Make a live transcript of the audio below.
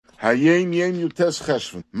Hayom Yom Yutes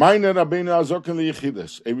Cheshvan. Meine Rabbeinu Azoken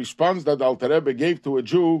yechidus. A response that Alter Rebbe gave to a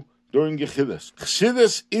Jew during yechidus.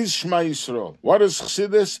 Chassidus is Shema Yisrael. What is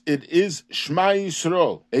Chassidus? It is Shema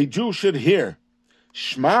Yisrael. A Jew should hear.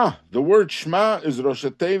 Shema, the word Shema is Rosh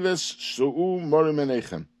Teves Su'u Morim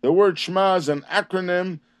Enechem. The word Shema is an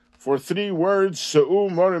acronym for 3 words,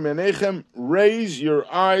 Su'u Morim Enechem, raise your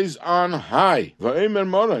eyes on high. Va'emer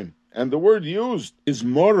Morim. And the word used is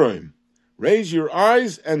Morim. Raise your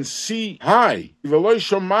eyes and see high. V'loi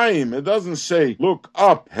Shomayim. It doesn't say look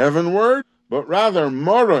up heavenward, but rather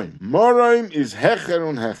Morim. Morim is Hecher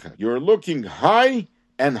and Hecher. You're looking high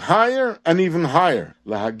and higher and even higher.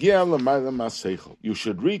 You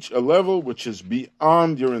should reach a level which is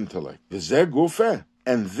beyond your intellect.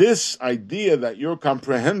 And this idea that you're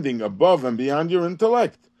comprehending above and beyond your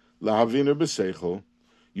intellect,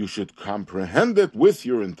 you should comprehend it with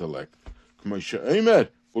your intellect.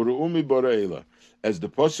 As the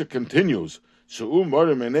pasuk continues,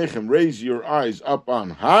 raise your eyes up on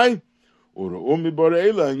high,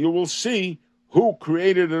 and you will see who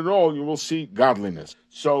created it all. You will see godliness.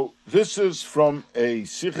 So this is from a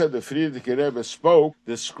Sicha the Frierdiker Rebbe spoke,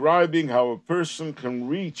 describing how a person can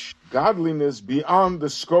reach godliness beyond the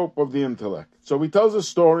scope of the intellect. So he tells a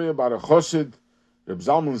story about a Chassid, Reb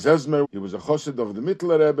Zalman Zezmer. He was a Chassid of the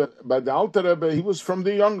Middle Rebbe. By the Alter Rebbe, he was from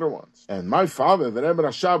the younger ones. And my father, the Rebbe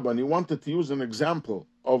Rashab, when he wanted to use an example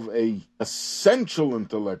of a essential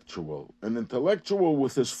intellectual, an intellectual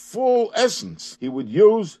with his full essence, he would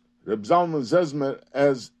use Reb Zalman Zezmer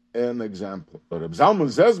as an example. But Reb Zalman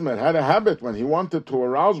Zezmer had a habit when he wanted to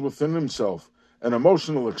arouse within himself an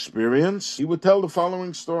emotional experience. He would tell the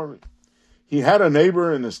following story. He had a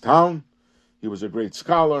neighbor in his town. He was a great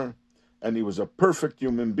scholar, and he was a perfect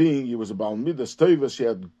human being. He was a Baal Midas Tevis. He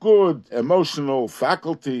had good emotional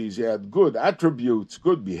faculties. He had good attributes,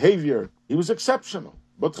 good behavior. He was exceptional.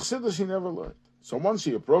 But Chassidus he never learned. So once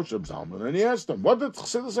he approached Reb Zalman and he asked him, what did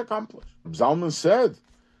Chassidus accomplish? Reb Zalman said,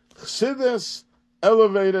 Chassidus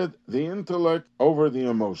elevated the intellect over the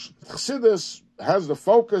emotions. Chassidus has the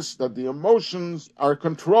focus that the emotions are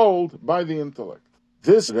controlled by the intellect.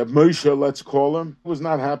 This Reb Moshe, let's call him, was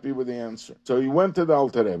not happy with the answer. So he went to the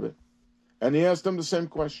Alter Rebbe and he asked him the same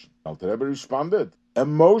question. Alter Rebbe responded,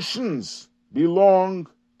 emotions belong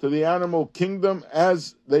to the animal kingdom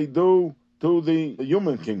as they do to the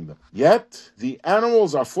human kingdom. Yet, the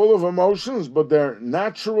animals are full of emotions, but they're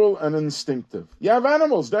natural and instinctive. You have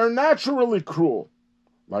animals, they're naturally cruel,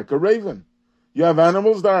 like a raven. You have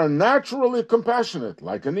animals that are naturally compassionate,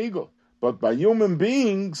 like an eagle. But by human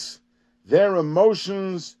beings, their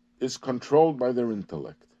emotions is controlled by their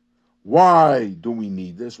intellect. Why do we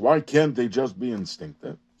need this? Why can't they just be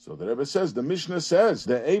instinctive? So the Rebbe says, the Mishnah says,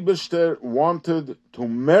 the Eibishter wanted to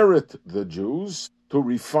merit the Jews, to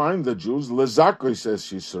refine the Jews, lezakoi says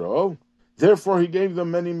Yisrael. Therefore, he gave them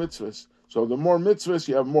many mitzvahs. So the more mitzvahs,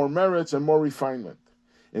 you have more merits and more refinement.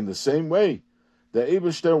 In the same way, the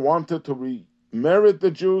Eibishter wanted to merit the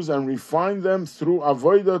Jews and refine them through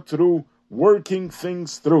avodah, through working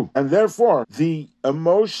things through. And therefore, the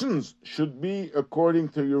emotions should be according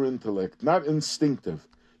to your intellect, not instinctive.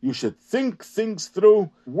 You should think things through,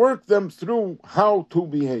 work them through how to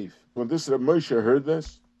behave. When this Reb Moshe heard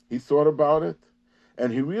this, he thought about it,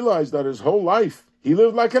 and he realized that his whole life, he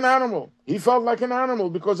lived like an animal. He felt like an animal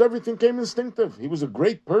because everything came instinctive. He was a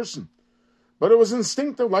great person, but it was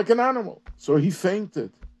instinctive like an animal. So he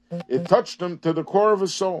fainted. It touched him to the core of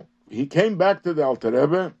his soul. He came back to the Alter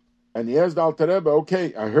Rebbe, and he asked the Alter Rebbe,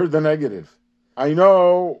 okay, I heard the negative. I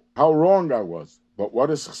know how wrong I was, but what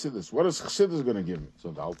is Chassidus? What is Chassidus going to give me? So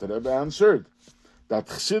the Alter Rebbe answered that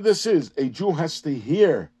Chassidus is, a Jew has to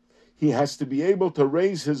hear. He has to be able to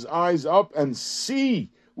raise his eyes up and see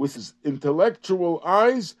with his intellectual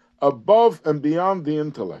eyes above and beyond the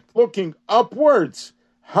intellect. Looking upwards,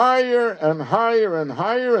 higher and higher and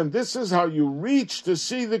higher, and this is how you reach to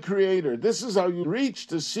see the Creator. This is how you reach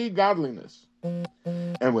to see godliness.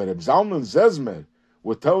 And when Reb Zalman Zezmer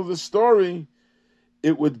would tell the story,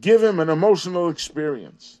 it would give him an emotional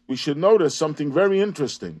experience. We should notice something very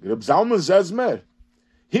interesting. Reb Zalman Zezmer,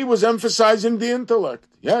 he was emphasizing the intellect.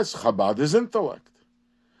 Yes, Chabad is intellect.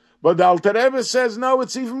 But the Alter Rebbe says, no,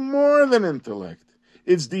 it's even more than intellect.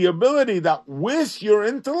 It's the ability that with your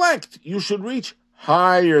intellect, you should reach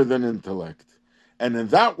higher than intellect. And in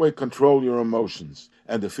that way, control your emotions.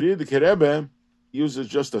 And the Frierdiker Rebbe uses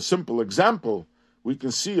just a simple example. We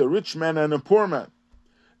can see a rich man and a poor man.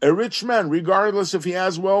 A rich man, regardless if he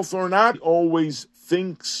has wealth or not, always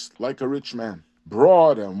thinks like a rich man.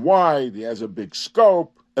 Broad and wide, he has a big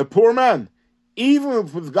scope. A poor man, even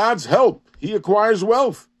with God's help, he acquires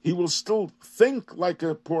wealth. He will still think like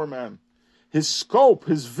a poor man. his scope,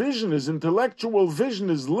 his vision, his intellectual vision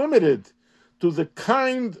is limited to the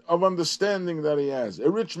kind of understanding that he has.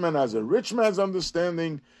 A rich man has a rich man's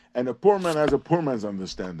understanding, and a poor man has a poor man's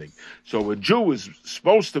understanding. So a Jew is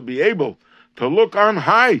supposed to be able to look on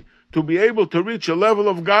high, to be able to reach a level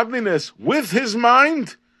of godliness with his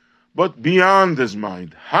mind, but beyond his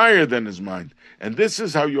mind, higher than his mind. And this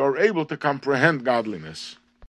is how you are able to comprehend godliness.